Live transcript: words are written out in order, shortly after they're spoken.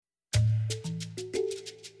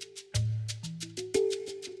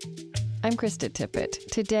I'm Krista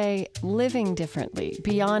Tippett. Today, Living Differently,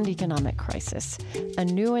 Beyond Economic Crisis, a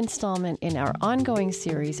new installment in our ongoing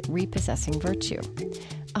series, Repossessing Virtue.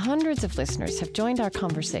 Hundreds of listeners have joined our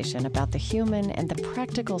conversation about the human and the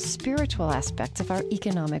practical spiritual aspects of our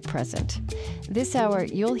economic present. This hour,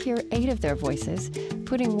 you'll hear 8 of their voices,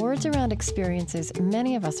 putting words around experiences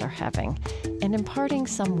many of us are having, and imparting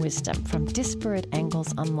some wisdom from disparate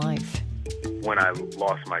angles on life. When I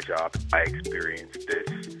lost my job, I experienced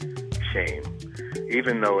this shame.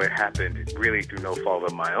 Even though it happened really through no fault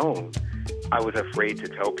of my own, I was afraid to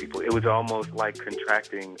tell people. It was almost like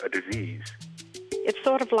contracting a disease. It's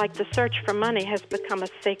sort of like the search for money has become a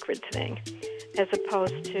sacred thing, as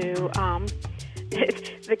opposed to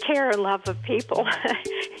the care and love of people,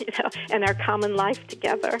 and our common life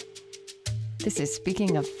together. This is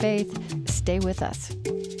Speaking of Faith. Stay with us.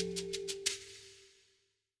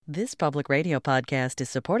 This public radio podcast is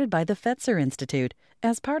supported by the Fetzer Institute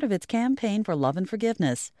as part of its campaign for love and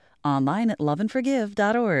forgiveness. Online at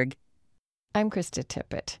loveandforgive.org. I'm Krista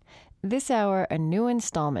Tippett. This hour, a new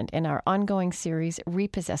installment in our ongoing series,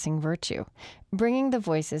 Repossessing Virtue, bringing the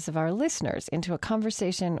voices of our listeners into a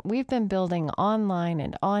conversation we've been building online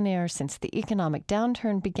and on air since the economic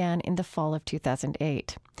downturn began in the fall of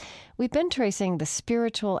 2008. We've been tracing the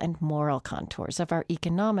spiritual and moral contours of our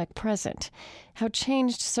economic present, how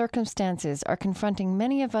changed circumstances are confronting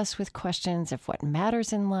many of us with questions of what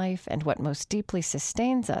matters in life and what most deeply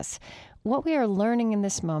sustains us, what we are learning in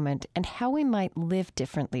this moment, and how we might live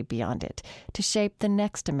differently beyond it to shape the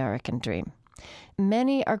next American dream.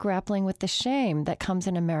 Many are grappling with the shame that comes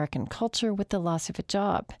in American culture with the loss of a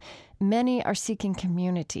job. Many are seeking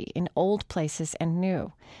community in old places and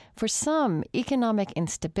new. For some, economic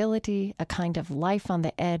instability, a kind of life on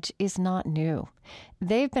the edge, is not new.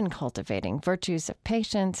 They've been cultivating virtues of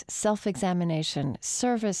patience, self-examination,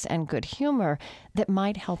 service, and good humor that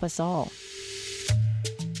might help us all.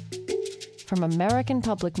 From American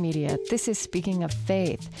Public Media, this is Speaking of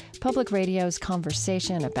Faith, public radio's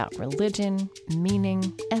conversation about religion,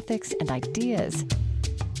 meaning, ethics, and ideas.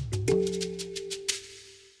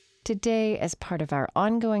 Today, as part of our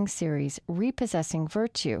ongoing series, Repossessing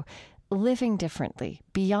Virtue, Living Differently,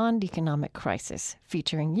 Beyond Economic Crisis,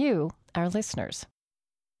 featuring you, our listeners.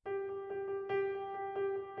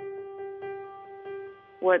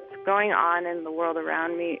 What's going on in the world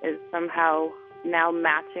around me is somehow now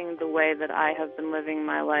matching the way that I have been living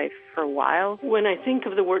my life for a while. When I think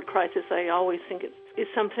of the word crisis, I always think it's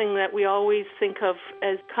something that we always think of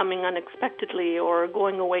as coming unexpectedly or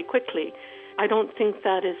going away quickly. I don't think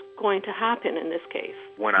that is going to happen in this case.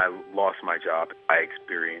 When I lost my job, I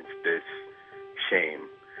experienced this shame.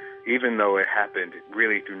 Even though it happened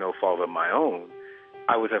really through no fault of my own,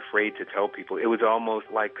 I was afraid to tell people. It was almost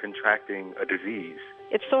like contracting a disease.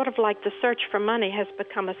 It's sort of like the search for money has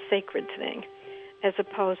become a sacred thing, as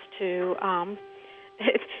opposed to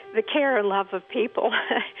the care and love of people,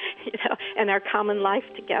 and our common life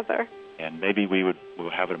together. And maybe we'll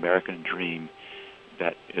have an American dream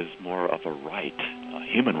that is more of a right, a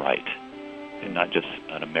human right, and not just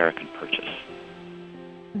an American purchase.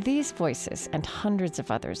 These voices and hundreds of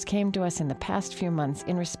others came to us in the past few months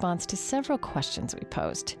in response to several questions we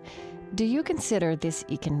posed. Do you consider this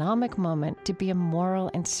economic moment to be a moral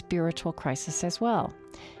and spiritual crisis as well?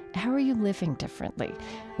 How are you living differently?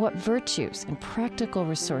 What virtues and practical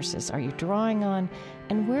resources are you drawing on?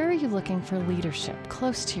 And where are you looking for leadership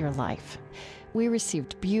close to your life? We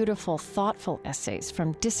received beautiful, thoughtful essays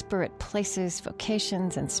from disparate places,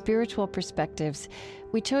 vocations, and spiritual perspectives.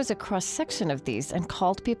 We chose a cross-section of these and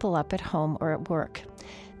called people up at home or at work.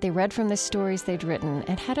 They read from the stories they'd written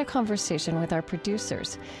and had a conversation with our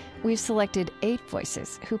producers. We've selected 8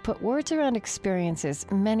 voices who put words around experiences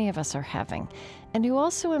many of us are having, and who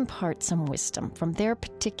also impart some wisdom from their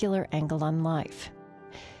particular angle on life.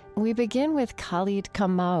 We begin with Khalid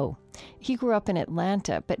Kamau. He grew up in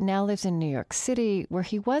Atlanta, but now lives in New York City, where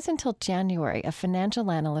he was until January a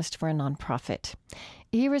financial analyst for a nonprofit.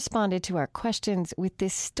 He responded to our questions with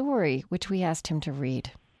this story, which we asked him to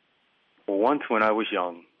read. Once when I was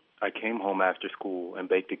young, I came home after school and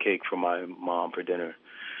baked a cake for my mom for dinner.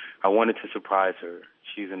 I wanted to surprise her.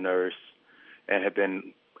 She's a nurse and had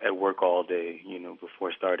been at work all day,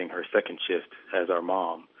 before starting her second shift as our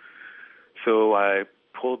mom. So I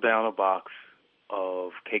pulled down a box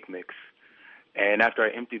of cake mix, and after I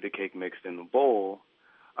emptied the cake mix in the bowl,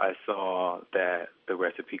 I saw that the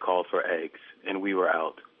recipe called for eggs, and we were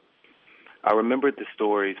out. I remembered the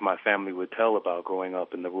stories my family would tell about growing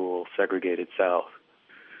up in the rural, segregated South.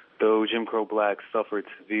 Though Jim Crow blacks suffered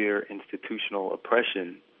severe institutional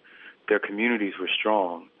oppression, their communities were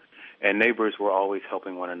strong, and neighbors were always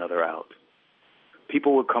helping one another out.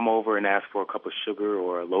 People would come over and ask for a cup of sugar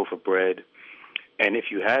or a loaf of bread, and if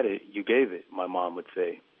you had it, you gave it, my mom would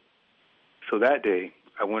say. So that day,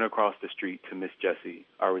 I went across the street to Miss Jessie,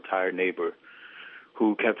 our retired neighbor,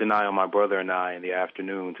 who kept an eye on my brother and I in the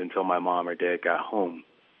afternoons until my mom or dad got home.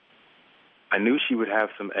 I knew she would have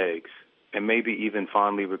some eggs, and maybe even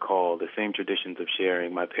fondly recall the same traditions of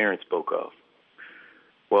sharing my parents spoke of.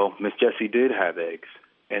 Well, Miss Jessie did have eggs,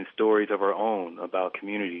 and stories of her own about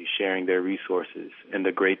communities sharing their resources in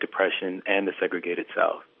the Great Depression and the segregated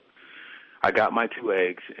South. I got my 2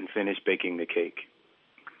 eggs and finished baking the cake.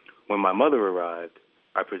 When my mother arrived,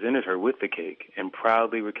 I presented her with the cake and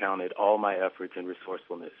proudly recounted all my efforts and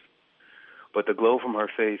resourcefulness. But the glow from her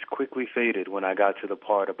face quickly faded when I got to the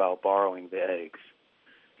part about borrowing the eggs.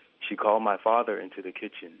 She called my father into the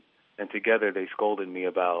kitchen, and together they scolded me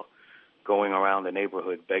about going around the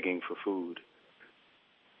neighborhood begging for food.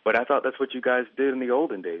 But I thought that's what you guys did in the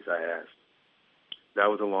olden days, I asked. That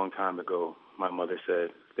was a long time ago, my mother said.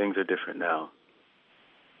 Things are different now.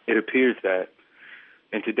 It appears that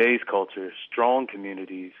in today's culture, strong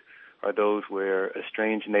communities are those where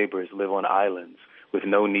estranged neighbors live on islands with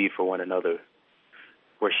no need for one another,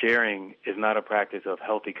 where sharing is not a practice of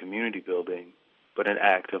healthy community building, but an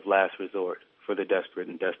act of last resort for the desperate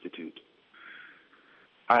and destitute.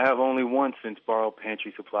 I have only once since borrowed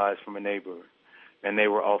pantry supplies from a neighbor, and they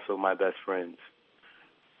were also my best friends.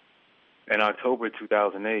 In October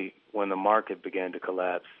 2008, when the market began to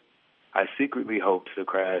collapse, I secretly hoped the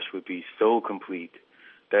crash would be so complete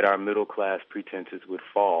that our middle-class pretenses would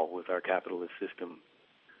fall with our capitalist system.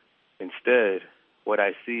 Instead, what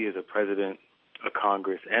I see is a president, a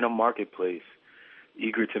Congress, and a marketplace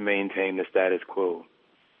eager to maintain the status quo.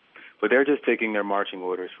 But they're just taking their marching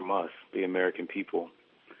orders from us, the American people.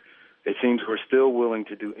 It seems we're still willing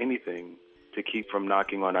to do anything to keep from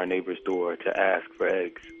knocking on our neighbor's door to ask for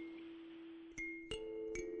eggs.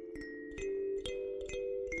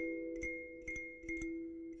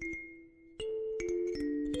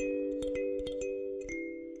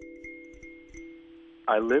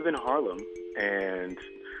 I live in Harlem, and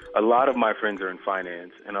a lot of my friends are in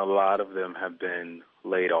finance, and a lot of them have been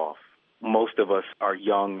laid off. Most of us are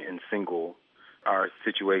young and single. Our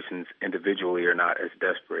situations individually are not as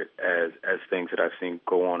desperate as things that I've seen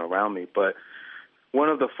go on around me. But one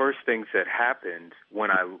of the first things that happened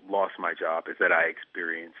when I lost my job is that I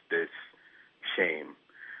experienced this shame.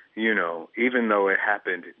 You know, even though it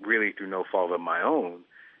happened really through no fault of my own,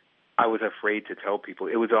 I was afraid to tell people.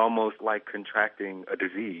 It was almost like contracting a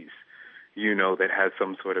disease, you know, that has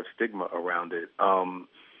some sort of stigma around it.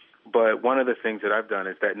 But one of the things that I've done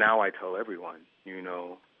is that now I tell everyone, you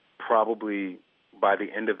know, probably by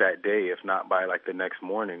the end of that day, if not by like the next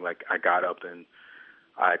morning, like I got up and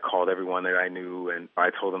I called everyone that I knew and I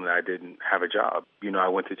told them that I didn't have a job. You know, I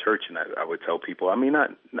went to church and I would tell people, I mean,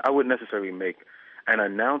 I wouldn't necessarily make an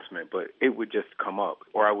announcement, but it would just come up,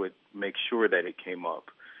 or I would make sure that it came up.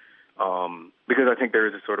 Because I think there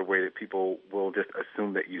is a sort of way that people will just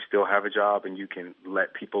assume that you still have a job and you can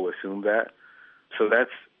let people assume that. So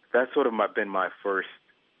that's sort of been my first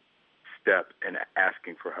step in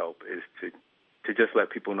asking for help, is to just let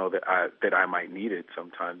people know that I might need it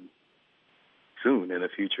sometime soon in the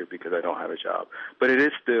future because I don't have a job. But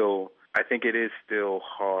I think it is still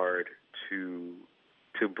hard to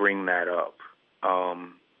bring that up.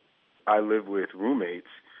 I live with roommates,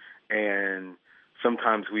 and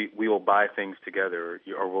sometimes we will buy things together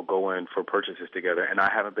or we'll go in for purchases together, and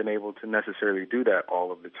I haven't been able to necessarily do that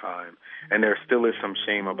all of the time. And there still is some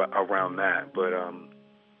shame around that, but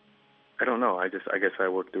I don't know. I guess I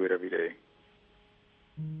work through it every day.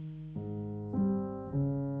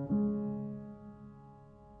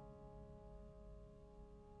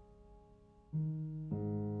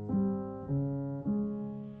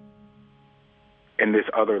 In this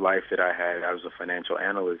other life that I had, I was a financial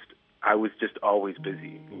analyst. I was just always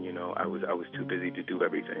busy. You know, I was too busy to do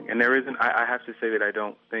everything. And I have to say that I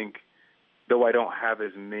don't think, though I don't have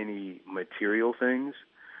as many material things,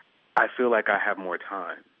 I feel like I have more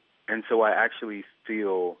time. And so I actually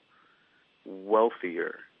feel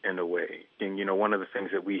wealthier in a way. And, you know, one of the things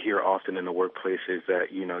that we hear often in the workplace is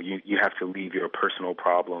that, you know, you have to leave your personal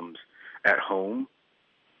problems at home.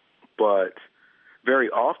 But very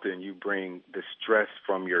often you bring the stress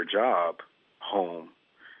from your job home,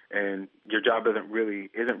 and your job isn't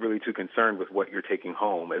really too concerned with what you're taking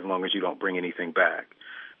home as long as you don't bring anything back.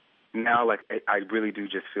 Now, like, I really do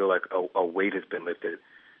just feel like a weight has been lifted.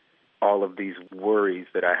 All of these worries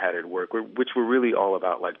that I had at work, which were really all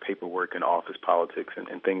about like paperwork and office politics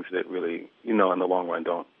and things that really, you know, in the long run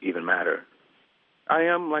don't even matter. I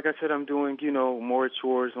am, like I said, I'm doing, you know, more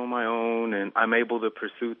chores on my own, and I'm able to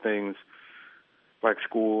pursue things like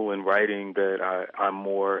school and writing that I'm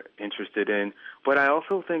more interested in. But I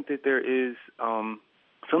also think that there is,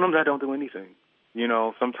 sometimes I don't do anything. You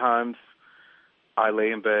know, sometimes I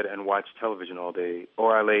lay in bed and watch television all day,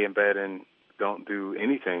 or I lay in bed and don't do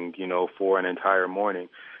anything, you know, for an entire morning.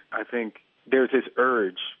 I think there's this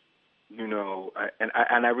urge, you know, and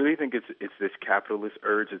I really think it's this capitalist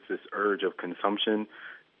urge, it's this urge of consumption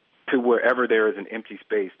to wherever there is an empty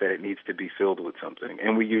space that it needs to be filled with something.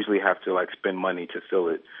 And we usually have to, like, spend money to fill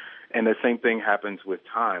it. And the same thing happens with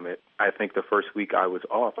time. I think the first week I was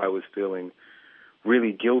off, I was feeling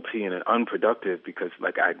really guilty and unproductive because,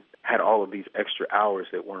 like, I had all of these extra hours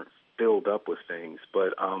that weren't filled up with things.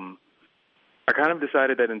 But I kind of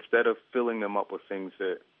decided that instead of filling them up with things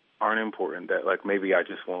that aren't important, that, like, maybe I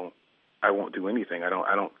won't do anything. I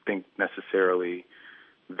don't think necessarily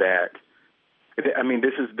that. I mean,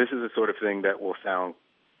 this is the sort of thing that will sound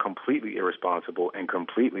completely irresponsible and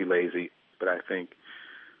completely lazy. But I think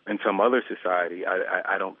in some other society,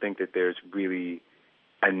 I don't think that there's really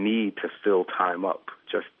a need to fill time up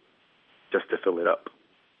just to fill it up.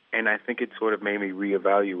 And I think it sort of made me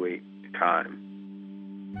reevaluate time.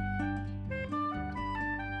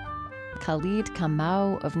 Khalid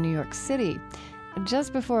Kamau of New York City.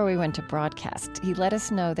 Just before we went to broadcast, he let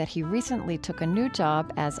us know that he recently took a new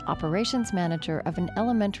job as operations manager of an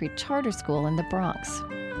elementary charter school in the Bronx.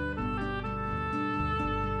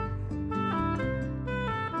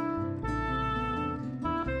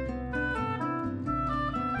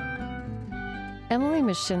 Emily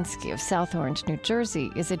Mashinsky of South Orange, New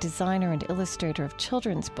Jersey, is a designer and illustrator of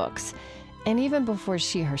children's books. And even before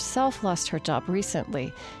she herself lost her job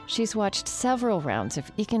recently, she's watched several rounds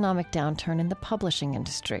of economic downturn in the publishing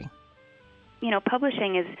industry. You know,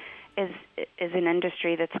 publishing is an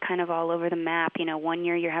industry that's kind of all over the map. You know, one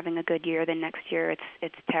year you're having a good year, the next year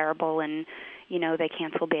it's terrible, and you know they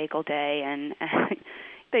cancel Bagel Day and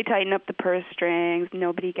they tighten up the purse strings.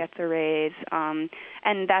 Nobody gets a raise, and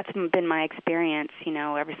that's been my experience, you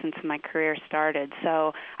know, ever since my career started.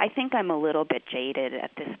 So I think I'm a little bit jaded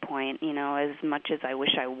at this point, you know, as much as I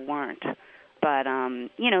wish I weren't. But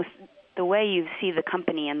you know, the way you see the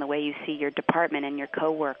company and the way you see your department and your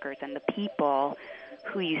coworkers and the people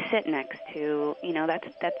who you sit next to, you know, that's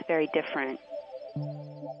very different.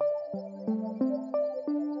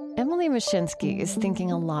 Emily Mashinsky is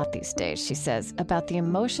thinking a lot these days, she says, about the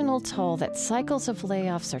emotional toll that cycles of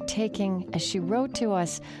layoffs are taking, as she wrote to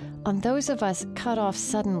us, on those of us cut off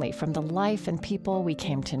suddenly from the life and people we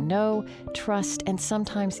came to know, trust, and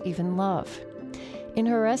sometimes even love. In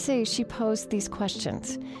her essay, she posed these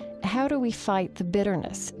questions. How do we fight the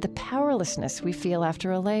bitterness, the powerlessness we feel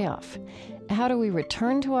after a layoff? How do we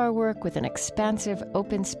return to our work with an expansive,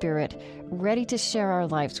 open spirit, ready to share our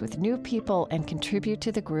lives with new people and contribute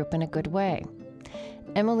to the group in a good way?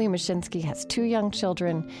 Emily Mashinsky has 2 young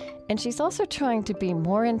children, and she's also trying to be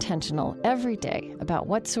more intentional every day about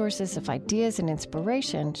what sources of ideas and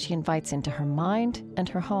inspiration she invites into her mind and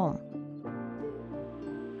her home.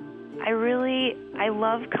 I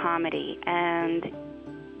love comedy, and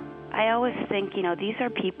I always think, you know, these are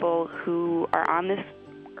people who are on this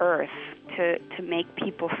earth to make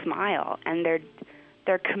people smile, and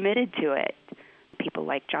they're committed to it. People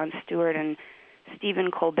like Jon Stewart and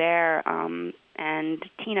Stephen Colbert and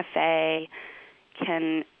Tina Fey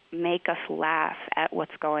can make us laugh at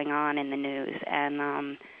what's going on in the news.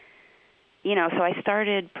 And, you know, so I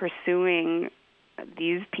started pursuing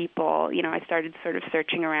these people. You know, I started sort of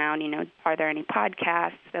searching around, you know, are there any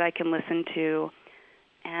podcasts that I can listen to?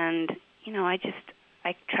 And, you know, I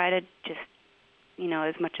try to just, you know,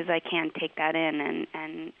 as much as I can take that in,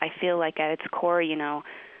 and I feel like at its core, you know,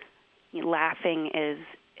 laughing is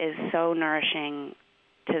so nourishing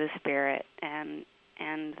to the spirit, and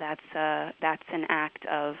that's an act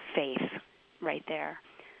of faith right there.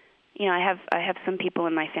 You know, I have some people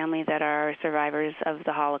in my family that are survivors of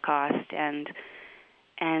the Holocaust, and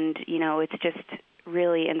you know, it's just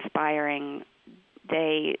really inspiring.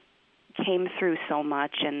 They came through so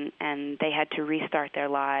much, and they had to restart their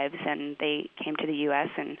lives, and they came to the U.S.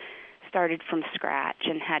 and started from scratch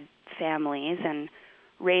and had families and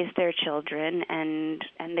raised their children, and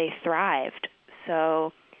they thrived.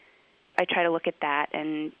 So I try to look at that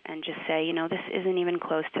and just say, you know, this isn't even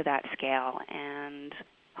close to that scale, and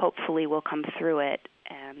hopefully we'll come through it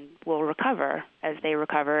and we'll recover as they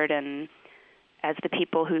recovered and as the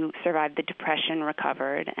people who survived the Depression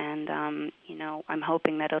recovered. And, you know, I'm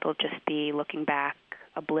hoping that it'll just be, looking back,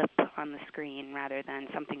 a blip on the screen rather than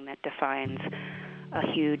something that defines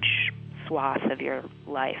a huge swath of your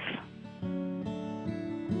life.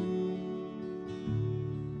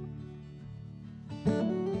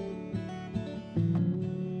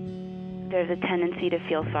 there's a tendency to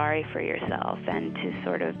feel sorry for yourself and to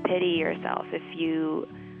sort of pity yourself if you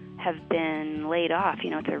have been laid off.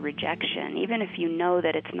 It's a rejection, even if you know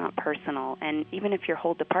that it's not personal, and even if your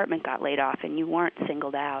whole department got laid off and you weren't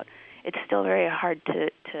singled out, it's still very hard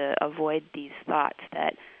to avoid these thoughts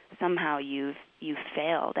that somehow you've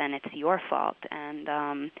failed and it's your fault. And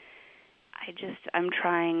I'm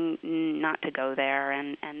trying not to go there,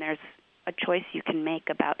 and there's a choice you can make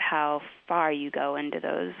about how far you go into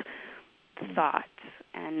those thoughts.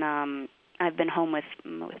 And I've been home with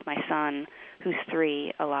my son, who's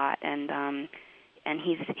 3, a lot, and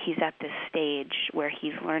he's at this stage where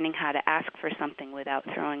he's learning how to ask for something without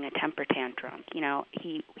throwing a temper tantrum.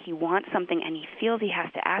 He wants something and he feels he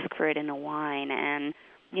has to ask for it in a whine, and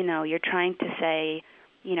you're trying to say,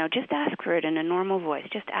 just ask for it in a normal voice.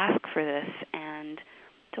 Just ask for this, and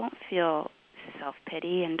don't feel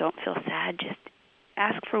self-pity and don't feel sad. Just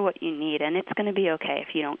ask for what you need, and it's going to be okay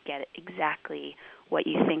if you don't get exactly what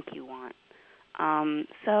you think you want.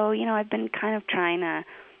 So, I've been kind of trying to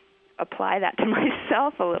apply that to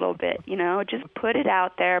myself a little bit, just put it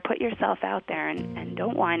out there, put yourself out there, and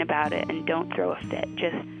don't whine about it, and don't throw a fit.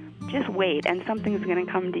 Just wait, and something's going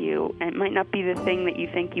to come to you. And it might not be the thing that you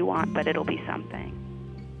think you want, but it'll be something.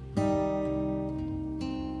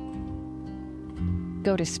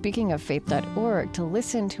 Go to speakingoffaith.org to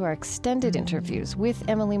listen to our extended interviews with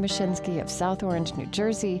Emily Mashinsky of South Orange, New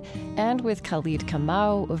Jersey, and with Khalid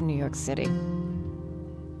Kamau of New York City.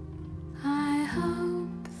 I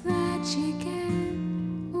hope that you get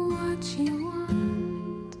what you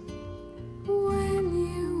want when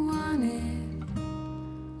you want it.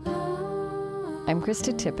 Oh. I'm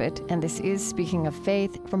Krista Tippett, and this is Speaking of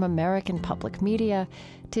Faith from American Public Media.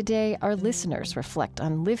 Today, our listeners reflect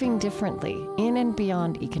on living differently in and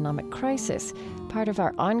beyond economic crisis, part of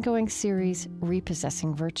our ongoing series,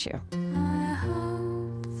 Repossessing Virtue. I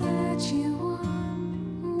hope that you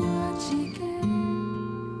want what you get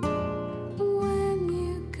when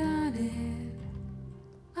you got it.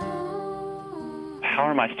 Oh. How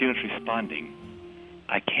are my students responding?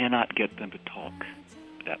 I cannot get them to talk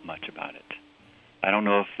that much about it. I don't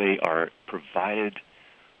know if they are provided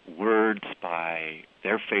words by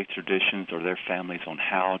their faith traditions or their families on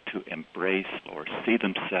how to embrace or see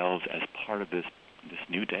themselves as part of this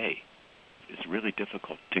new day. It's really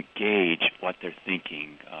difficult to gauge what they're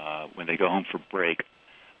thinking when they go home for break.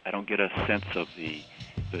 I don't get a sense of the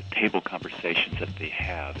table conversations that they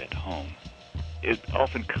have at home. It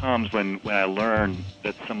often comes when I learn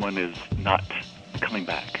that someone is not coming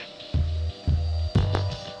back.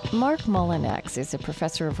 Mark Mullinex is a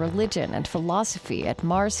professor of religion and philosophy at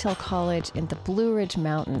Mars Hill College in the Blue Ridge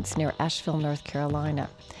Mountains near Asheville, North Carolina.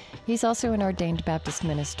 He's also an ordained Baptist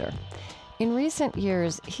minister. In recent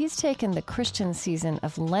years, he's taken the Christian season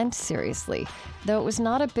of Lent seriously, though it was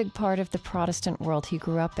not a big part of the Protestant world he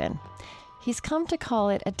grew up in. He's come to call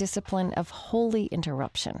it a discipline of holy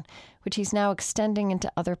interruption, which he's now extending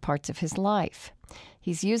into other parts of his life.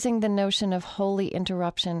 He's using the notion of holy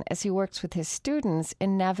interruption as he works with his students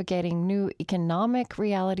in navigating new economic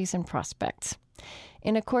realities and prospects.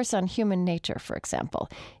 In a course on human nature, for example,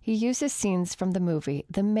 he uses scenes from the movie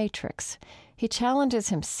The Matrix. He challenges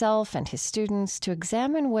himself and his students to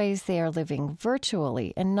examine ways they are living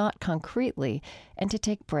virtually and not concretely, and to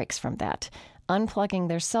take breaks from that, unplugging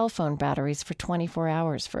their cell phone batteries for 24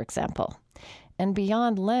 hours, for example. And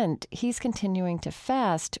beyond Lent, he's continuing to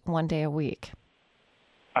fast 1 day a week.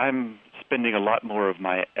 I'm spending a lot more of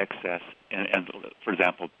my excess, and for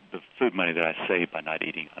example, the food money that I save by not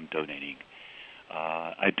eating, I'm donating.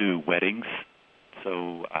 I do weddings,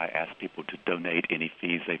 so I ask people to donate any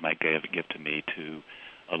fees they might give to me to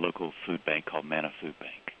a local food bank called Manna Food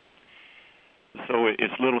Bank. So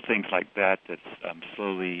it's little things like that I'm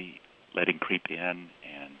slowly letting creep in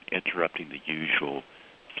and interrupting the usual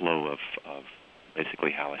flow of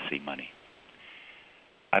basically how I see money.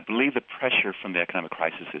 I believe the pressure from the economic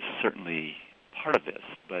crisis is certainly part of this,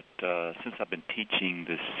 but since I've been teaching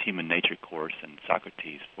this human nature course in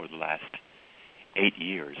Socrates for the last 8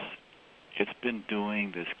 years, it's been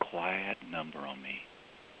doing this quiet number on me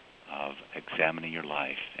of examining your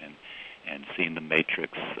life and seeing the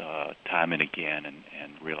matrix time and again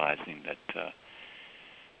and realizing that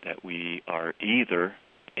we are either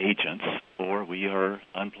agents or we are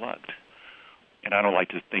unplugged. And I don't like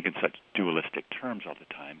to think in such dualistic terms all the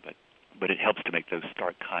time, but it helps to make those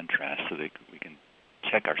stark contrasts so that we can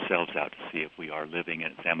check ourselves out to see if we are living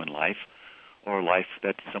an examined life or a life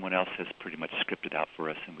that someone else has pretty much scripted out for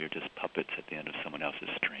us and we're just puppets at the end of someone else's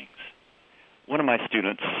strings. One of my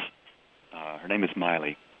students, her name is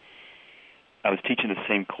Miley, I was teaching the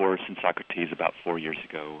same course in Socrates about 4 years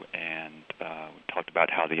ago, and talked about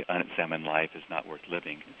how the unexamined life is not worth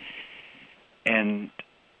living. And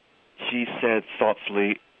she said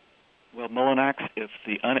thoughtfully, well, Molinax, if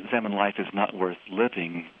the unexamined life is not worth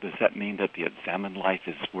living, does that mean that the examined life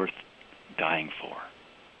is worth dying for?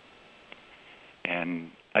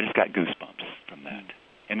 And I just got goosebumps from that.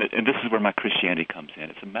 And this is where my Christianity comes in.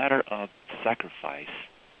 It's a matter of sacrifice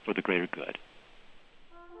for the greater good.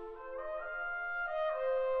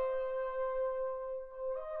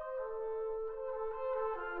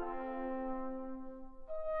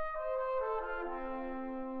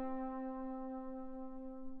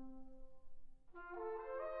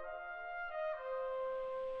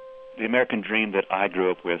 The American dream that I grew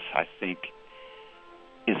up with, I think,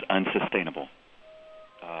 is unsustainable.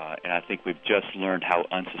 And I think we've just learned how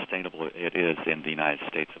unsustainable it is in the United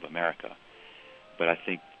States of America. But I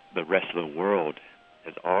think the rest of the world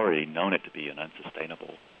has already known it to be an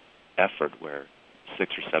unsustainable effort where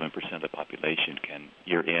 6 or 7% of the population can,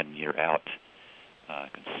 year in, year out,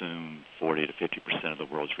 consume 40 to 50% of the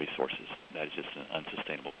world's resources. That is just an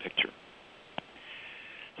unsustainable picture.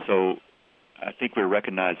 So I think we're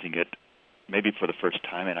recognizing it maybe for the first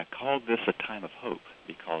time, and I call this a time of hope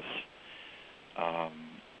because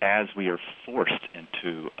as we are forced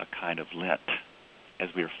into a kind of Lent, as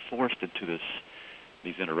we are forced into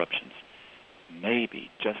these interruptions, maybe,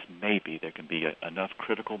 just maybe, there can be enough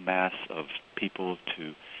critical mass of people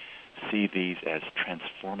to see these as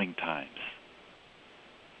transforming times,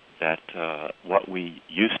 that what we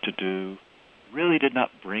used to do really did not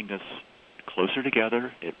bring us closer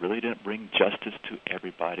together. It really didn't bring justice to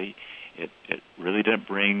everybody. It really didn't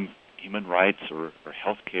bring human rights or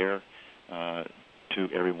health care to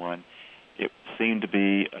everyone. It seemed to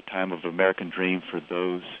be a time of American dream for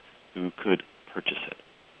those who could purchase it.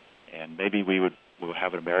 And maybe we'll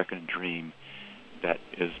have an American dream that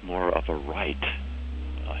is more of a right,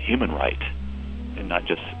 a human right, and not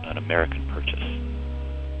just an American purchase.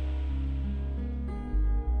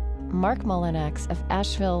 Mark Molinax of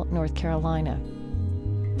Asheville, North Carolina.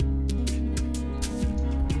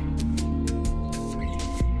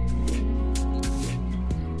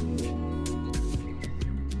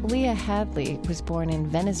 Leah Hadley was born in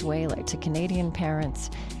Venezuela to Canadian parents.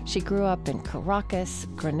 She grew up in Caracas,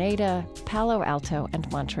 Grenada, Palo Alto,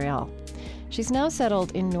 and Montreal. She's now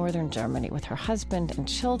settled in northern Germany with her husband and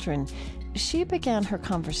children. She began her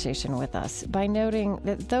conversation with us by noting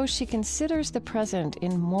that though she considers the present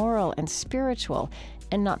in moral and spiritual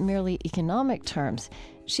and not merely economic terms,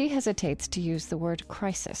 she hesitates to use the word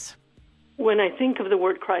crisis. When I think of the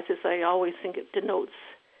word crisis, I always think it denotes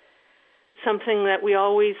something that we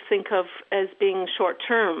always think of as being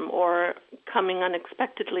short-term or coming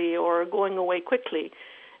unexpectedly or going away quickly.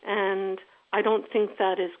 And I don't think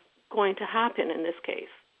that is going to happen in this case.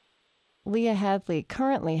 Leah Hadley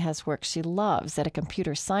currently has work she loves at a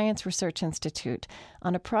computer science research institute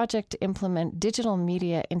on a project to implement digital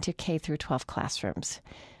media into K-12 classrooms.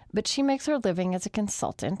 But she makes her living as a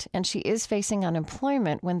consultant, and she is facing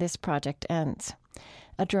unemployment when this project ends.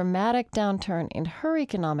 A dramatic downturn in her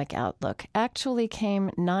economic outlook actually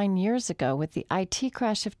came 9 years ago with the IT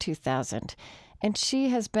crash of 2000, and she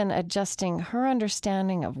has been adjusting her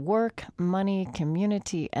understanding of work, money,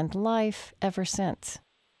 community, and life ever since.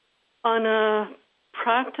 On a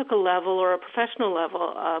practical level or a professional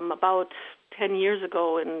level, about 10 years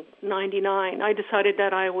ago in 99, I decided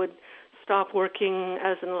that I would stop working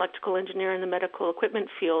as an electrical engineer in the medical equipment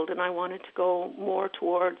field, and I wanted to go more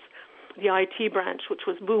towards the IT branch, which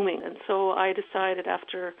was booming. And so I decided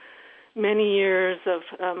after many years of,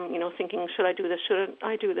 thinking, should I do this, shouldn't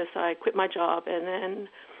I do this, I quit my job. And then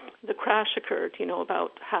the crash occurred,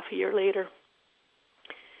 about half a year later.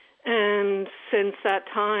 And since that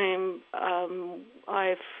time,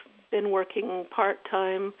 I've been working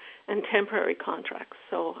part-time and temporary contracts.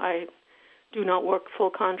 So I do not work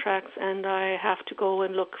full contracts, and I have to go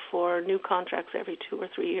and look for new contracts every 2 or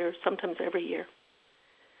 3 years, sometimes every year.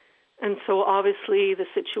 And so obviously the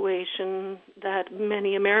situation that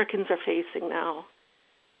many Americans are facing now,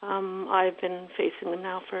 I've been facing them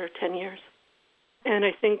now for 10 years. And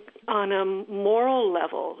I think on a moral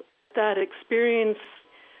level, that experience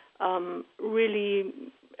really,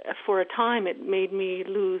 for a time, it made me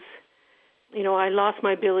lose, I lost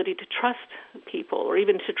my ability to trust people or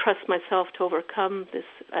even to trust myself to overcome this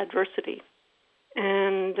adversity.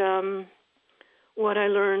 And what I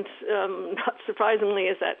learned, not surprisingly,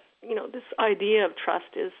 is that, this idea of trust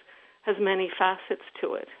has many facets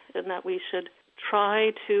to it, and that we should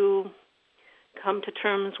try to come to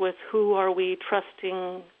terms with who are we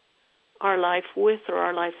trusting our life with, or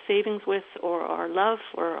our life savings with, or our love,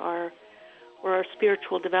 or our for our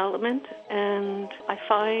spiritual development. And I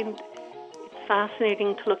find it's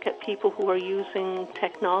fascinating to look at people who are using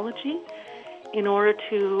technology in order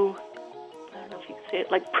to, I don't know if you could say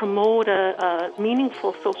it, like promote a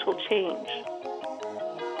meaningful social change.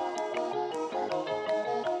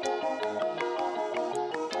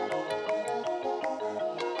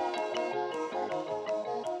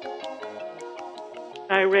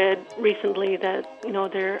 I read recently that,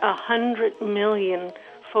 there are 100 million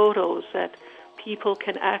photos that people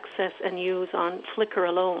can access and use on Flickr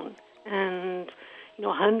alone. And,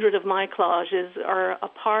 100 of my collages are a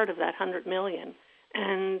part of that 100 million.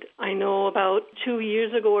 And I know about 2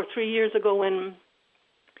 years ago or 3 years ago when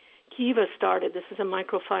Kiva started, this is a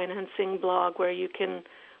microfinancing blog or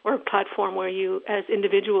a platform where you, as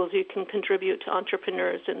individuals, you can contribute to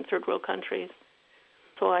entrepreneurs in third world countries.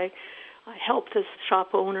 So I helped a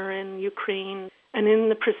shop owner in Ukraine, and in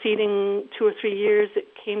the preceding 2 or 3 years, it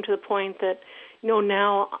came to the point that,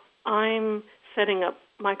 now I'm setting up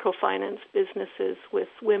microfinance businesses with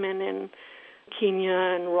women in Kenya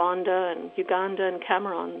and Rwanda and Uganda and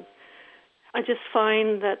Cameroon. I just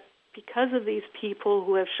find that because of these people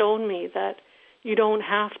who have shown me that you don't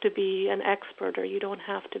have to be an expert or you don't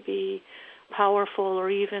have to be powerful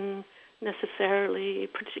or even necessarily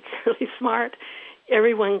particularly smart,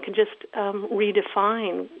 everyone can just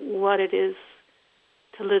redefine what it is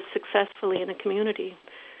to live successfully in a community.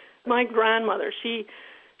 My grandmother, she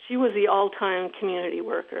was the all-time community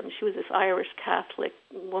worker. I mean, she was this Irish Catholic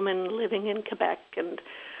woman living in Quebec, and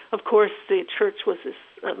of course the church was this.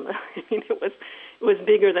 It was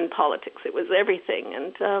bigger than politics. It was everything,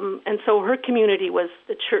 and so her community was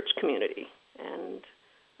the church community. And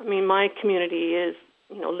I mean, my community is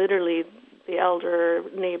literally the elder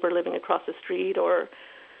neighbor living across the street, or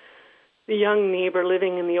the young neighbor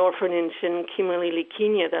living in the orphanage in Kimberley,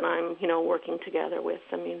 Kenya that I'm, working together with.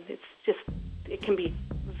 I mean, it can be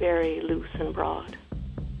very loose and broad.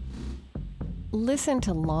 Listen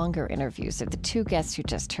to longer interviews of the two guests you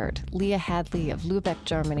just heard, Leah Hadley of Lübeck,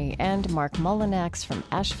 Germany, and Mark Mullinax from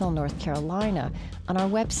Asheville, North Carolina, on our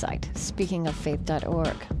website,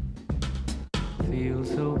 speakingoffaith.org. Feel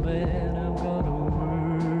so bad, I've got a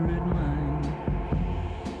worried mind.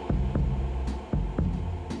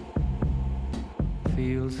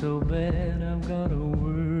 Feel so bad, I've got a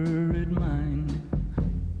worried mind.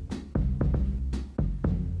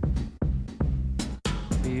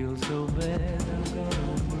 Feel so bad, I've got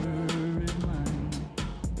a worried mind.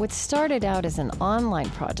 What started out as an online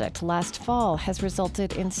project last fall has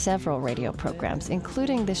resulted in several radio programs,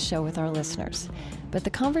 including this show with our listeners. But the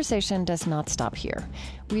conversation does not stop here.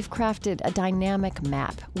 We've crafted a dynamic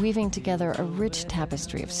map, weaving together a rich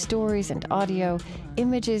tapestry of stories and audio,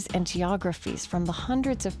 images and geographies from the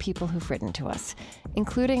hundreds of people who've written to us,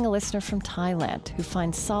 including a listener from Thailand who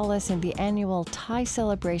finds solace in the annual Thai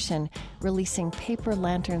celebration releasing paper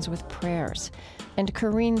lanterns with prayers, and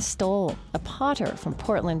Corrine Stoll, a potter from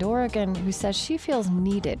Portland, Oregon, who says she feels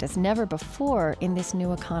needed as never before in this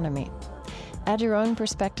new economy. Add your own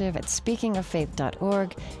perspective at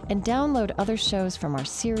speakingoffaith.org and download other shows from our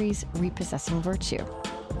series, Repossessing Virtue.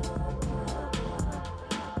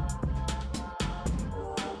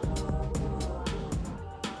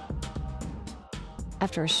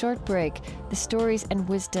 After a short break, the stories and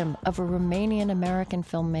wisdom of a Romanian-American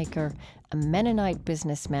filmmaker, a Mennonite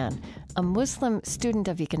businessman, a Muslim student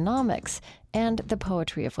of economics, and the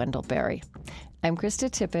poetry of Wendell Berry. I'm Krista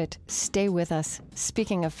Tippett. Stay with us.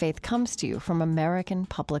 Speaking of Faith comes to you from American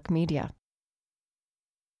Public Media.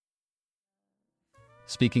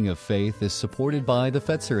 Speaking of Faith is supported by the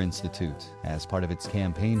Fetzer Institute as part of its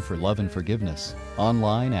campaign for love and forgiveness,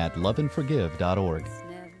 online at loveandforgive.org.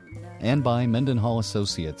 And by Mendenhall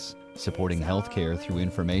Associates, supporting healthcare through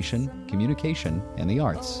information, communication, and the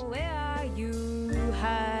arts. Where are you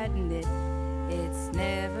hiding it? It's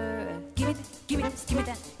never. Give me this, give me this, give me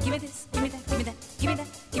that, give me this, give me that, give me that, give me that,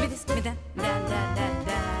 give me this, give me that, da da da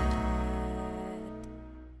da.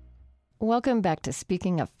 Welcome back to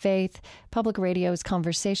Speaking of Faith, Public Radio's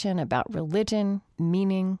conversation about religion,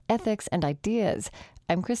 meaning, ethics, and ideas.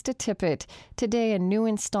 I'm Krista Tippett. Today, a new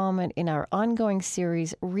installment in our ongoing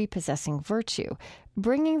series, Repossessing Virtue,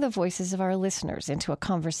 bringing the voices of our listeners into a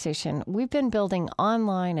conversation we've been building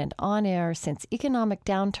online and on air since economic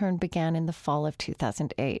downturn began in the fall of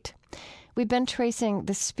 2008. We've been tracing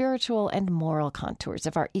the spiritual and moral contours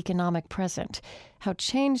of our economic present, how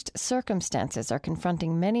changed circumstances are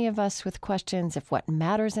confronting many of us with questions of what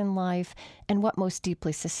matters in life and what most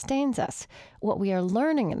deeply sustains us, what we are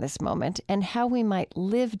learning in this moment, and how we might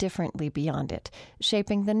live differently beyond it,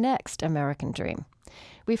 shaping the next American dream.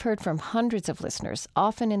 We've heard from hundreds of listeners,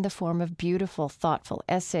 often in the form of beautiful, thoughtful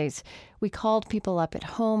essays. We called people up at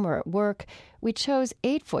home or at work. We chose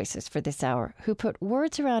 8 voices for this hour who put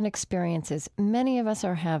words around experiences many of us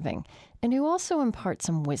are having, and who also impart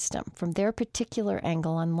some wisdom from their particular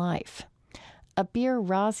angle on life. Abir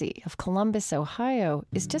Razi of Columbus, Ohio,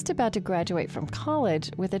 is just about to graduate from college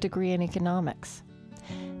with a degree in economics.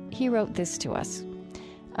 He wrote this to us.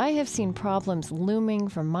 I have seen problems looming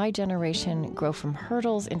from my generation grow from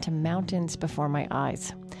hurdles into mountains before my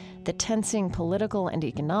eyes. The tensing political and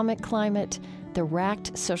economic climate, the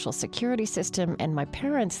racked social security system and my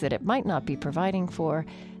parents that it might not be providing for,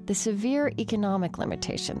 the severe economic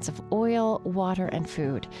limitations of oil, water, and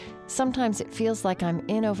food. Sometimes it feels like I'm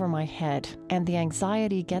in over my head, and the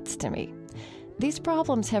anxiety gets to me. These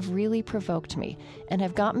problems have really provoked me and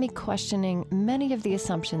have got me questioning many of the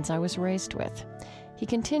assumptions I was raised with. He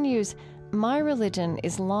continues, my religion,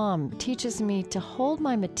 Islam, teaches me to hold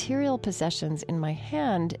my material possessions in my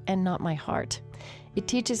hand and not my heart. It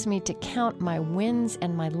teaches me to count my wins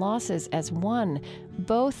and my losses as one,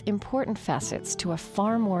 both important facets to a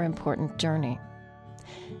far more important journey.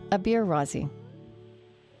 Abir Razi.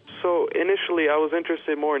 So initially I was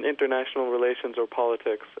interested more in international relations or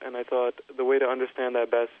politics, and I thought the way to understand that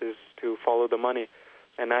best is to follow the money,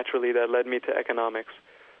 and naturally that led me to economics.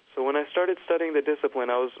 So when I started studying the discipline,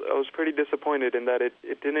 I was pretty disappointed in that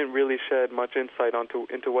it didn't really shed much insight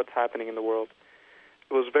into what's happening in the world.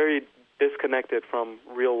 It was very disconnected from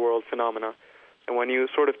real-world phenomena. And when you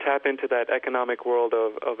sort of tap into that economic world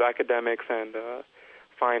of academics and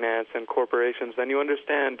finance and corporations, then you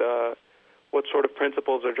understand what sort of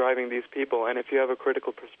principles are driving these people. And if you have a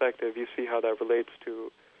critical perspective, you see how that relates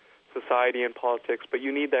to society and politics. But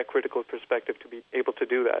you need that critical perspective to be able to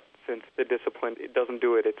do that, since the discipline, it doesn't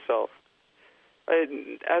do it itself.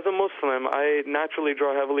 As a Muslim, I naturally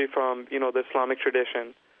draw heavily from, the Islamic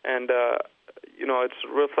tradition. And it's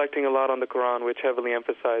reflecting a lot on the Quran, which heavily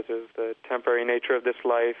emphasizes the temporary nature of this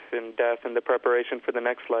life and death and the preparation for the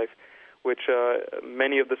next life, which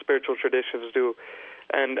many of the spiritual traditions do.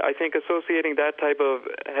 And I think associating that type of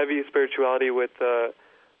heavy spirituality with the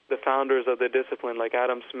founders of the discipline, like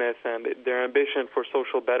Adam Smith, and their ambition for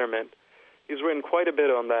social betterment, he's written quite a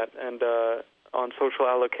bit on that, and on social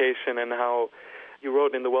allocation, and how he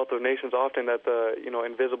wrote in The Wealth of Nations often that the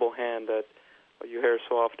invisible hand that you hear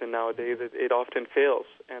so often nowadays, it often fails,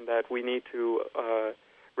 and that we need to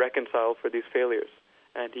reconcile for these failures.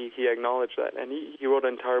 And he acknowledged that. And he wrote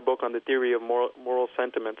an entire book on the theory of moral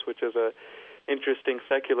sentiments, which is a interesting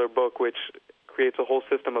secular book which creates a whole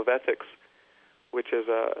system of ethics, which is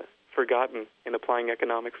forgotten in applying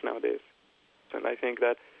economics nowadays. And I think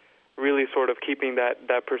that really sort of keeping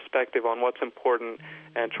that perspective on what's important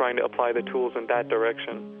and trying to apply the tools in that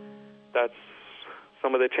direction, that's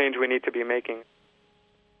some of the change we need to be making.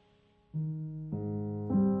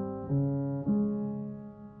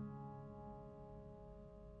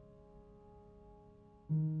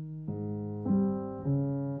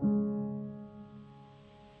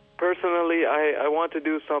 Personally, I want to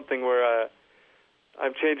do something where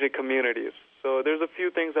I'm changing communities. So there's a few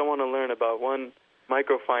things I want to learn about. One,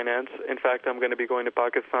 microfinance. In fact, I'm going to be going to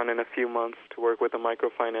Pakistan in a few months to work with a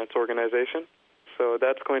microfinance organization. So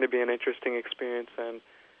that's going to be an interesting experience.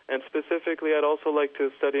 And specifically, I'd also like to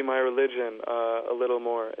study my religion a little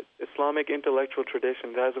more. Islamic intellectual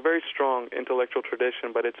tradition. It has a very strong intellectual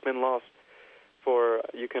tradition, but it's been lost for,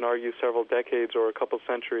 you can argue, several decades or a couple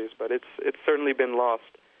centuries. But it's certainly been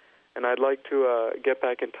lost. And I'd like to get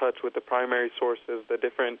back in touch with the primary sources, the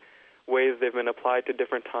different ways they've been applied to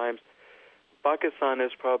different times. Pakistan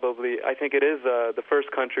is probably, I think it is the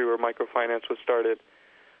first country where microfinance was started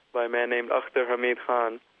by a man named Akhtar Hamid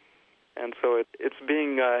Khan. And so it's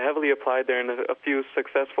being heavily applied there in a few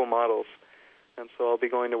successful models. And so I'll be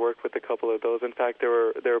going to work with a couple of those. In fact,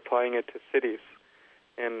 they're applying it to cities.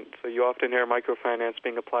 And so you often hear microfinance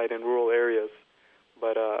being applied in rural areas.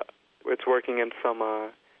 But it's working in some,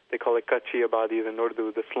 they call it Kachi Abadis in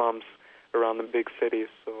Urdu, the slums around the big cities.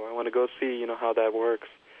 So I want to go see, how that works.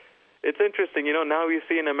 It's interesting, now we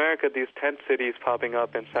see in America these tent cities popping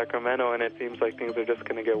up in Sacramento, and it seems like things are just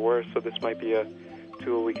going to get worse. So this might be a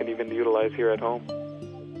tool we can even utilize here at home.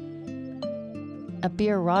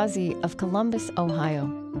 Abir Razi of Columbus,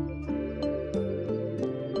 Ohio.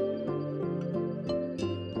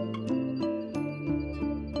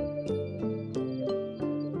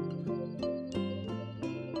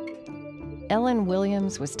 Ellen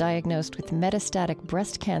Williams was diagnosed with metastatic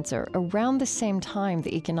breast cancer around the same time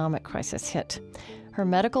the economic crisis hit. Her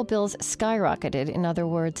medical bills skyrocketed, in other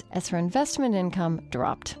words, as her investment income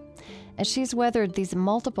dropped. As she's weathered these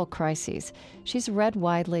multiple crises, she's read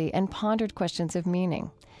widely and pondered questions of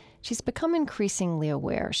meaning. She's become increasingly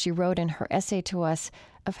aware, she wrote in her essay to us,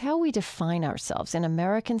 of how we define ourselves in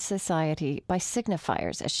American society by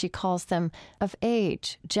signifiers, as she calls them, of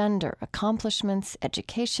age, gender, accomplishments,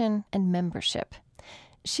 education, and membership.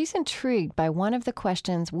 She's intrigued by one of the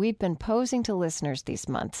questions we've been posing to listeners these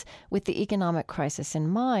months with the economic crisis in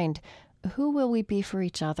mind: who will we be for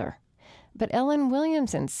each other? But Ellen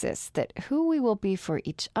Williams insists that who we will be for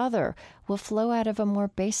each other will flow out of a more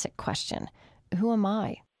basic question: who am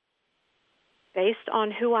I? Based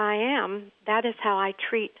on who I am, that is how I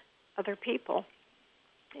treat other people.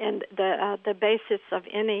 And the basis of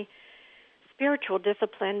any spiritual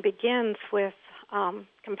discipline begins with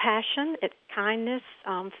compassion, kindness,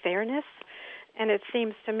 fairness. And it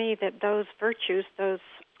seems to me that those virtues, those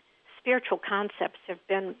spiritual concepts, have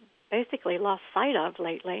been basically lost sight of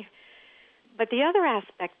lately. But the other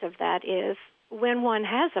aspect of that is when one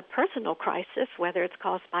has a personal crisis, whether it's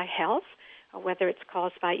caused by health or whether it's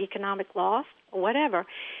caused by economic loss or whatever,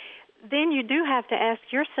 then you do have to ask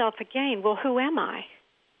yourself again, well, who am I?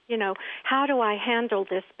 You know, how do I handle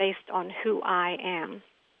this based on who I am?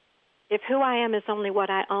 If who I am is only what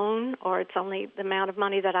I own, or it's only the amount of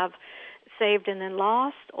money that I've saved and then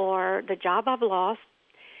lost, or the job I've lost,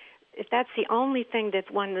 if that's the only thing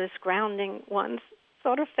that one is grounding one's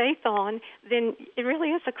sort of faith on, then it really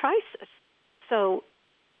is a crisis. So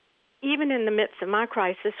even in the midst of my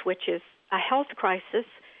crisis, which is a health crisis,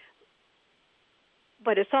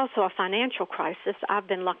 but it's also a financial crisis, I've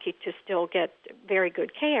been lucky to still get very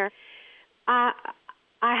good care. I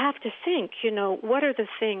have to think, you know, what are the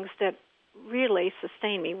things that really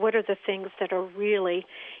sustain me? What are the things that are really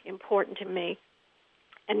important to me?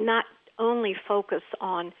 And not only focus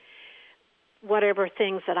on whatever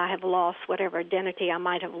things that I have lost, whatever identity I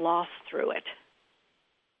might have lost through it.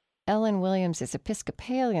 Ellen Williams is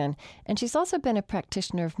Episcopalian, and she's also been a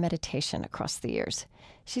practitioner of meditation across the years.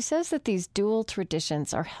 She says that these dual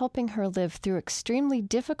traditions are helping her live through extremely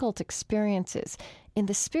difficult experiences in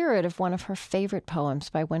the spirit of one of her favorite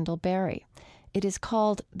poems by Wendell Berry. It is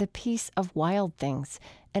called The Peace of Wild Things,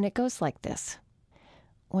 and it goes like this.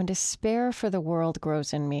 When despair for the world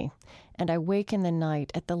grows in me, and I wake in the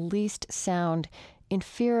night at the least sound, in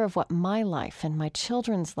fear of what my life and my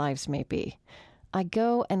children's lives may be, I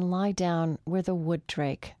go and lie down where the wood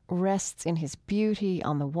drake rests in his beauty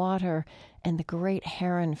on the water and the great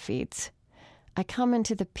heron feeds. I come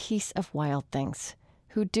into the peace of wild things,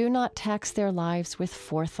 who do not tax their lives with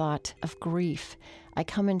forethought of grief. I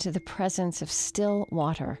come into the presence of still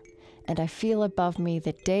water, and I feel above me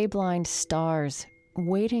the day-blind stars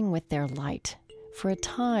waiting with their light. For a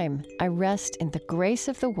time, I rest in the grace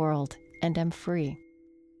of the world and am free.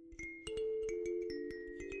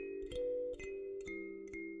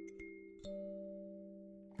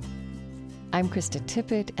 I'm Krista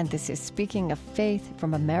Tippett, and this is Speaking of Faith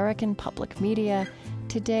from American Public Media.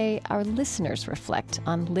 Today, our listeners reflect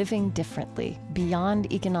on living differently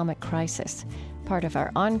beyond economic crisis, part of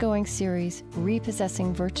our ongoing series,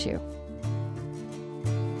 Repossessing Virtue.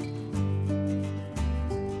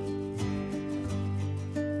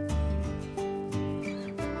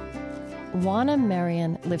 Juana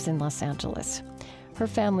Marian lives in Los Angeles. Her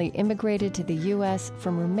family immigrated to the U.S.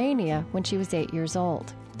 from Romania when she was 8 years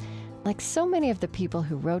old. Like so many of the people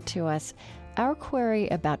who wrote to us, our query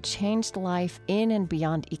about changed life in and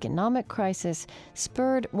beyond economic crisis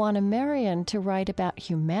spurred Juana Marian to write about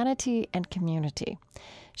humanity and community.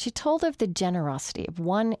 She told of the generosity of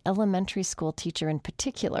one elementary school teacher in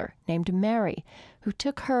particular, named Mary, who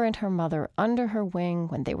took her and her mother under her wing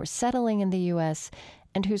when they were settling in the U.S.,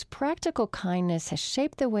 and whose practical kindness has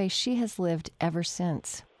shaped the way she has lived ever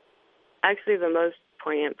since. Actually, the most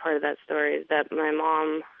poignant part of that story is that my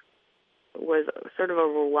mom was sort of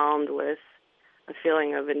overwhelmed with a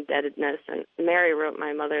feeling of indebtedness. And Mary wrote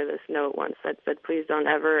my mother this note once that said, please don't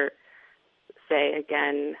ever say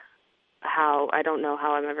again how I don't know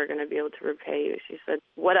how I'm ever going to be able to repay you. She said,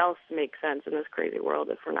 what else makes sense in this crazy world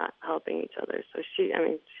if we're not helping each other? So she's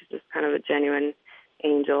just kind of a genuine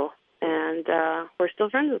angel. And we're still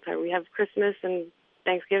friends with her. We have Christmas and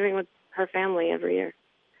Thanksgiving with her family every year.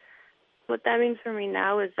 What that means for me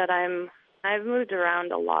now is that I've moved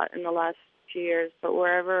around a lot in the last few years, but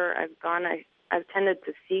wherever I've gone, I've tended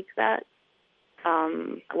to seek that.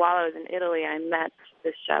 While I was in Italy, I met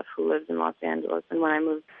this chef who lives in Los Angeles, and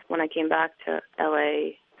when I came back to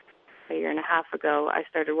LA a year and a half ago, I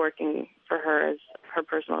started working for her as her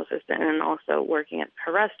personal assistant and also working at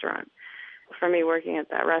her restaurant. For me, working at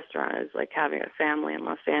that restaurant is like having a family in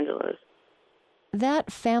Los Angeles.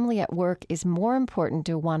 That family at work is more important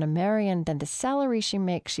to Juana Marian than the salary she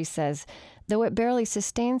makes, she says, though it barely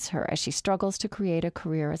sustains her as she struggles to create a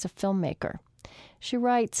career as a filmmaker. She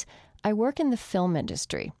writes, "I work in the film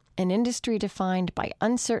industry, an industry defined by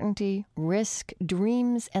uncertainty, risk,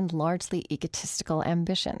 dreams, and largely egotistical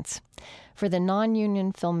ambitions. For the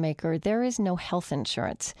non-union filmmaker, there is no health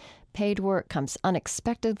insurance. Paid work comes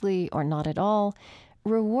unexpectedly or not at all.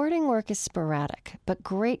 Rewarding work is sporadic, but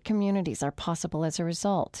great communities are possible as a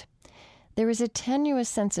result. There is a tenuous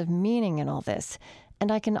sense of meaning in all this,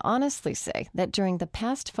 and I can honestly say that during the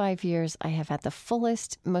past 5 years, I have had the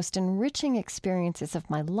fullest, most enriching experiences of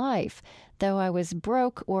my life, though I was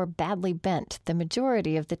broke or badly bent the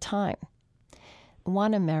majority of the time."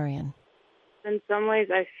 Juana Marian. In some ways,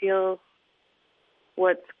 I feel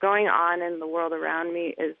what's going on in the world around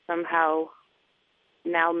me is somehow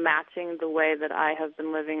now matching the way that I have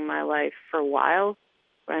been living my life for a while,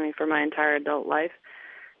 for my entire adult life.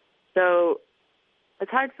 So it's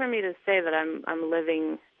hard for me to say that I'm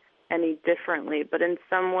living any differently, but in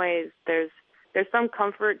some ways there's some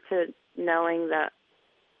comfort to knowing that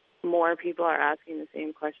more people are asking the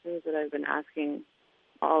same questions that I've been asking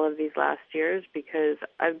all of these last years, because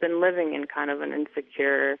I've been living in kind of an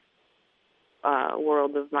insecure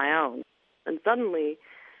world of my own. And suddenly,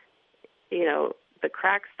 the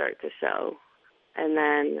cracks start to show. And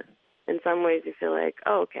then in some ways you feel like,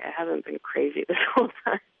 oh, okay, I haven't been crazy this whole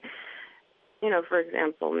time. For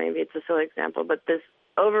example, maybe it's a silly example, but this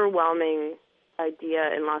overwhelming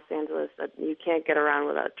idea in Los Angeles that you can't get around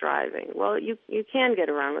without driving. Well, you can get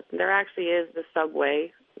around with. There actually is the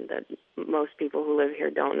subway that most people who live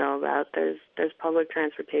here don't know about. There's public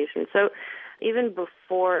transportation. So even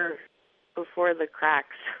before the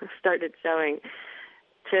cracks started showing,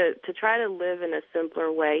 to try to live in a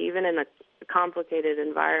simpler way, even in a complicated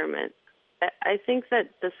environment, I think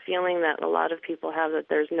that this feeling that a lot of people have that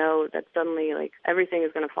that suddenly like everything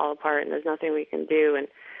is going to fall apart and there's nothing we can do, and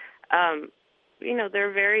there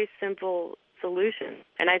are very simple solutions,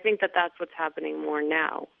 and I think that that's what's happening more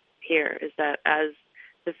now here, is that as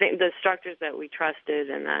the structures that we trusted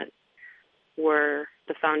and that were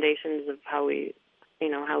the foundations of how we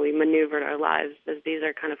maneuvered our lives, as these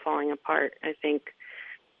are kind of falling apart, I think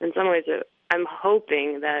in some ways I'm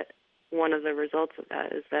hoping that one of the results of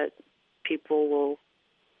that is that people will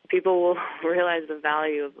realize the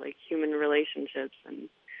value of like human relationships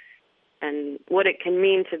and what it can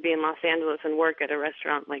mean to be in Los Angeles and work at a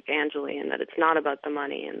restaurant like Angeli, and that it's not about the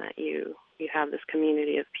money, and that you have this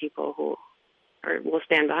community of people who will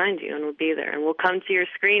stand behind you and will be there and will come to your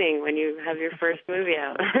screening when you have your first movie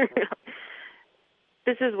out.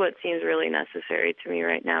 This is what seems really necessary to me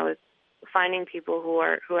right now, is finding people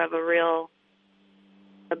who have a real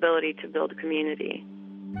ability to build community.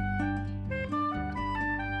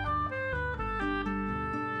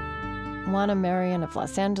 Juana Marian of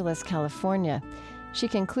Los Angeles, California. She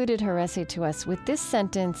concluded her essay to us with this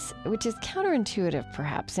sentence, which is counterintuitive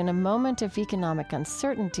perhaps in a moment of economic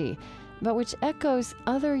uncertainty, but which echoes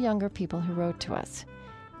other younger people who wrote to us.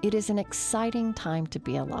 "It is an exciting time to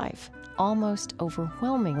be alive, almost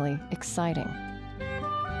overwhelmingly exciting."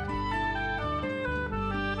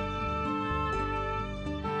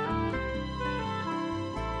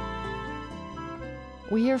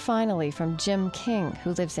 We hear finally from Jim King, who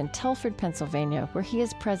lives in Telford, Pennsylvania, where he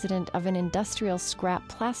is president of an industrial scrap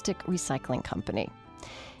plastic recycling company.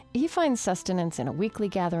 He finds sustenance in a weekly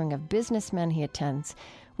gathering of businessmen he attends,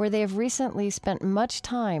 where they have recently spent much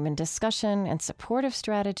time in discussion and supportive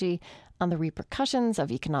strategy on the repercussions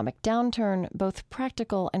of economic downturn, both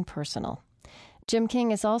practical and personal. Jim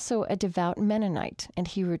King is also a devout Mennonite, and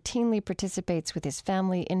he routinely participates with his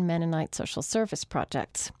family in Mennonite social service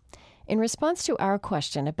projects. In response to our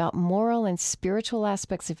question about moral and spiritual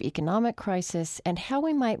aspects of economic crisis and how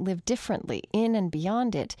we might live differently in and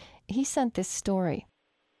beyond it, he sent this story.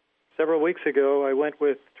 Several weeks ago, I went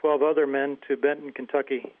with 12 other men to Benton,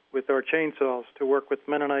 Kentucky with our chainsaws to work with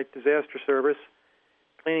Mennonite Disaster Service,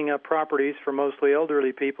 cleaning up properties for mostly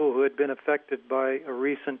elderly people who had been affected by a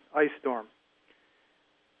recent ice storm.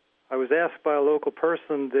 I was asked by a local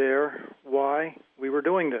person there why we were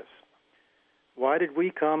doing this. Why did we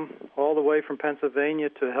come all the way from Pennsylvania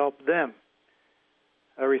to help them?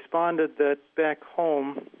 I responded that back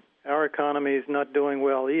home, our economy is not doing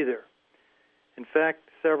well either. In fact,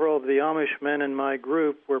 several of the Amish men in my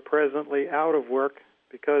group were presently out of work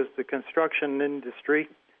because the construction industry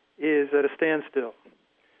is at a standstill.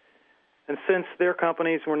 And since their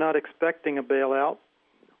companies were not expecting a bailout,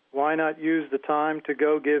 why not use the time to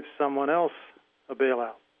go give someone else a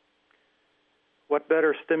bailout? What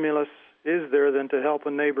better stimulus is there than to help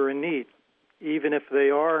a neighbor in need, even if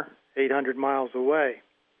they are 800 miles away.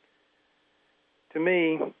 To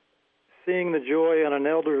me, seeing the joy on an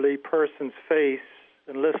elderly person's face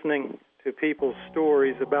and listening to people's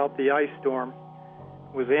stories about the ice storm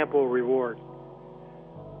was ample reward.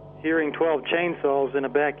 Hearing 12 chainsaws in a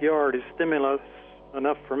backyard is stimulus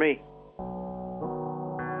enough for me.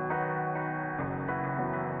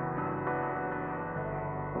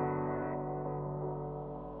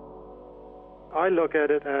 I look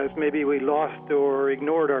at it as maybe we lost or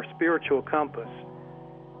ignored our spiritual compass.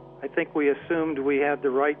 I think we assumed we had the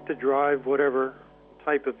right to drive whatever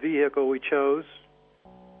type of vehicle we chose,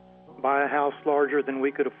 buy a house larger than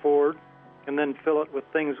we could afford, and then fill it with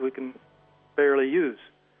things we can barely use.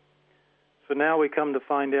 So now we come to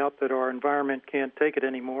find out that our environment can't take it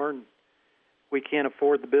anymore, and we can't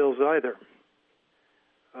afford the bills either.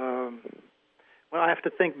 Well, I have to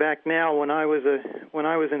think back now when I was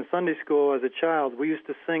in Sunday school as a child. We used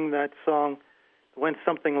to sing that song that went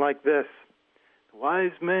something like this: "The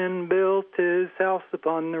wise man built his house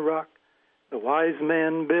upon the rock. The wise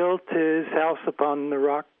man built his house upon the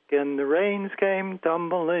rock, and the rains came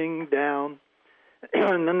tumbling down."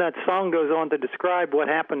 And then that song goes on to describe what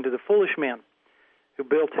happened to the foolish man who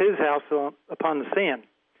built his house upon the sand.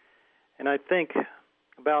 And I think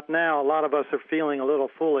about now, a lot of us are feeling a little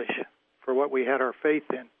foolish for what we had our faith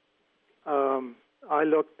in. I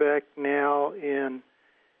look back now and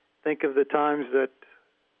think of the times that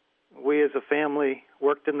we as a family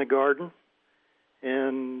worked in the garden,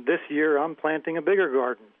 and this year I'm planting a bigger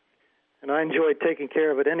garden, and I enjoy taking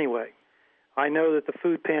care of it anyway. I know that the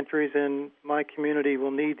food pantries in my community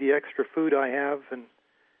will need the extra food I have, and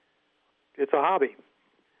it's a hobby.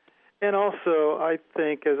 And also, I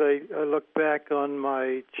think as I look back on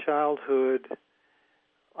my childhood,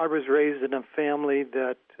 I was raised in a family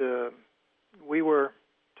that we were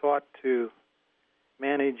taught to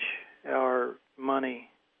manage our money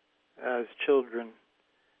as children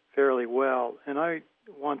fairly well. And I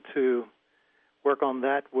want to work on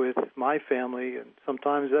that with my family, and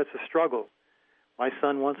sometimes that's a struggle. My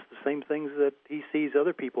son wants the same things that he sees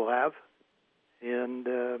other people have. And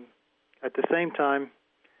at the same time,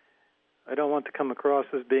 I don't want to come across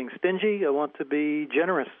as being stingy. I want to be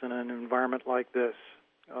generous in an environment like this.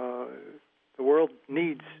 The world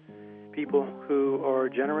needs people who are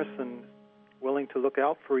generous and willing to look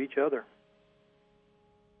out for each other.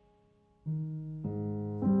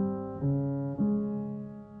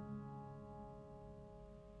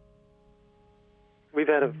 We've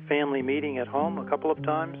had a family meeting at home a couple of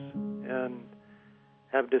times and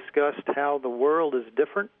have discussed how the world is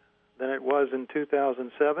different than it was in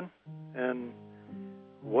 2007 and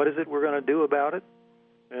what is it we're going to do about it.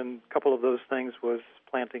 And a couple of those things was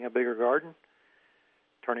planting a bigger garden,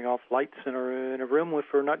 turning off lights in a room if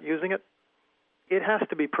we're not using it. It has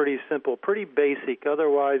to be pretty simple, pretty basic,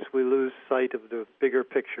 otherwise we lose sight of the bigger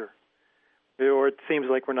picture, or it seems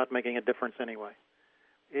like we're not making a difference anyway.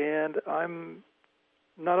 And I'm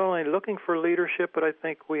not only looking for leadership, but I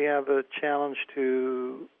think we have a challenge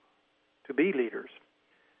to be leaders.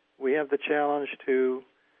 We have the challenge to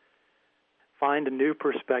find a new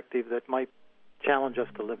perspective that might challenge us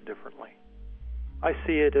to live differently. I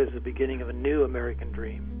see it as the beginning of a new American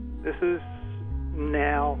dream. This is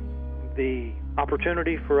now the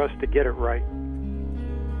opportunity for us to get it right.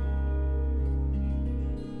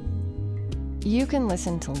 You can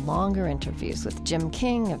listen to longer interviews with Jim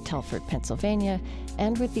King of Telford, Pennsylvania,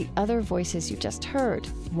 and with the other voices you just heard,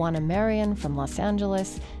 Juana Marion from Los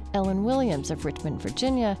Angeles, Ellen Williams of Richmond,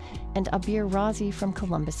 Virginia, and Abir Razi from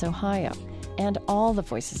Columbus, Ohio, and all the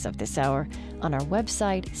voices of this hour on our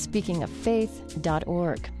website,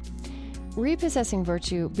 speakingoffaith.org. Repossessing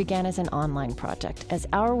Virtue began as an online project, as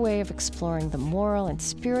our way of exploring the moral and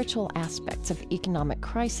spiritual aspects of economic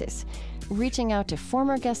crisis, reaching out to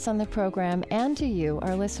former guests on the program and to you,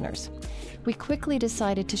 our listeners. We quickly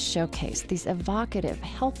decided to showcase these evocative,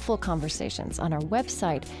 helpful conversations on our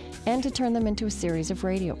website and to turn them into a series of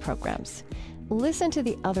radio programs. Listen to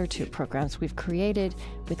the other two programs we've created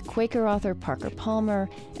with Quaker author Parker Palmer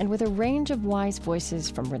and with a range of wise voices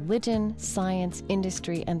from religion, science,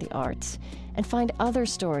 industry, and the arts, and find other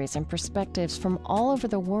stories and perspectives from all over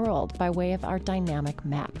the world by way of our dynamic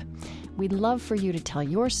map. We'd love for you to tell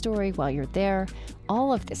your story while you're there.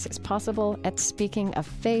 All of this is possible at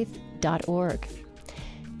speakingoffaith.org.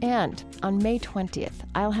 And on May 20th,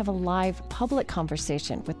 I'll have a live public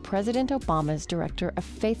conversation with President Obama's Director of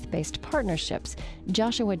Faith-Based Partnerships,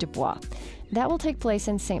 Joshua Dubois. That will take place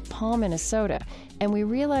in St. Paul, Minnesota, and we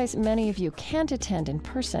realize many of you can't attend in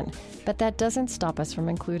person, but that doesn't stop us from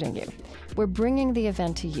including you. We're bringing the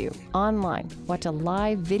event to you online. Watch a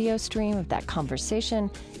live video stream of that conversation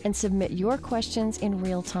and submit your questions in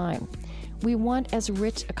real time. We want as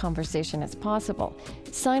rich a conversation as possible.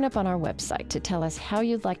 Sign up on our website to tell us how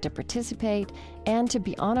you'd like to participate and to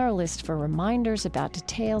be on our list for reminders about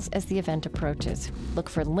details as the event approaches. Look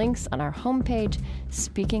for links on our homepage,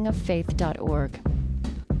 speakingoffaith.org.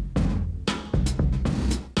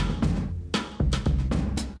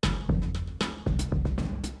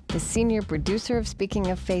 The senior producer of Speaking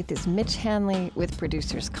of Faith is Mitch Hanley, with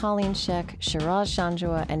producers Colleen Scheck, Shiraz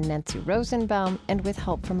Janjua, and Nancy Rosenbaum, and with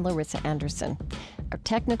help from Larissa Anderson. Our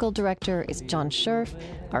technical director is John Scherf.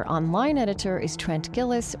 Our online editor is Trent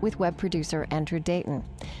Gillis, with web producer Andrew Dayton.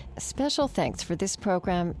 A special thanks for this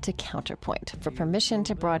program to Counterpoint for permission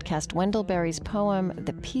to broadcast Wendell Berry's poem,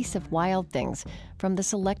 The Peace of Wild Things, from the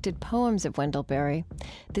selected poems of Wendell Berry.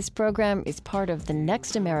 This program is part of the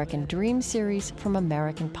Next American Dream series from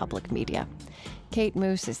American Public Media. Kate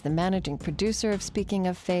Moose is the managing producer of Speaking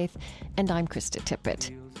of Faith, and I'm Krista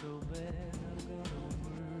Tippett.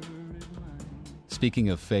 Speaking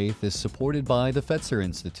of Faith is supported by the Fetzer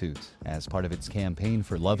Institute as part of its campaign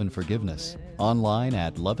for love and forgiveness, online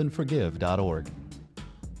at loveandforgive.org.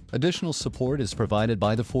 Additional support is provided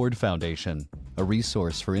by the Ford Foundation, a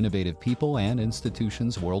resource for innovative people and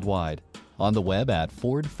institutions worldwide, on the web at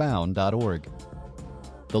fordfound.org.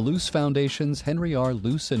 The Luce Foundation's Henry R.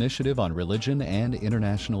 Luce Initiative on Religion and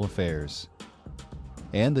International Affairs.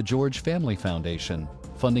 And the George Family Foundation,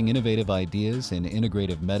 funding innovative ideas in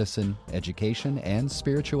integrative medicine, education, and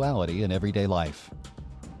spirituality in everyday life.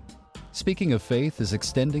 Speaking of Faith is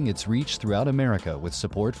extending its reach throughout America with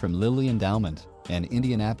support from Lilly Endowment, an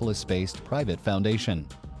Indianapolis-based private foundation.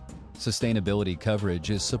 Sustainability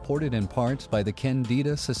coverage is supported in part by the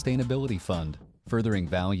Kendida Sustainability Fund, furthering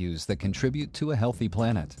values that contribute to a healthy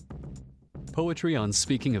planet. Poetry on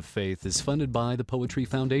Speaking of Faith is funded by the Poetry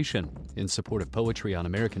Foundation in support of poetry on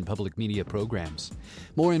American Public Media programs.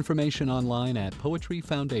 More information online at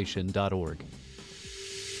poetryfoundation.org.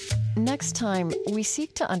 Next time, we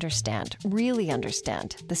seek to understand, really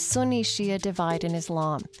understand, the Sunni-Shia divide in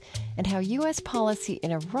Islam and how U.S. policy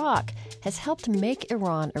in Iraq has helped make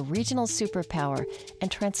Iran a regional superpower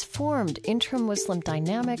and transformed intra-Muslim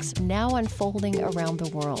dynamics now unfolding around the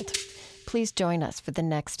world. Please join us for the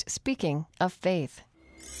next Speaking of Faith.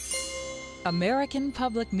 American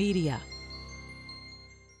Public Media.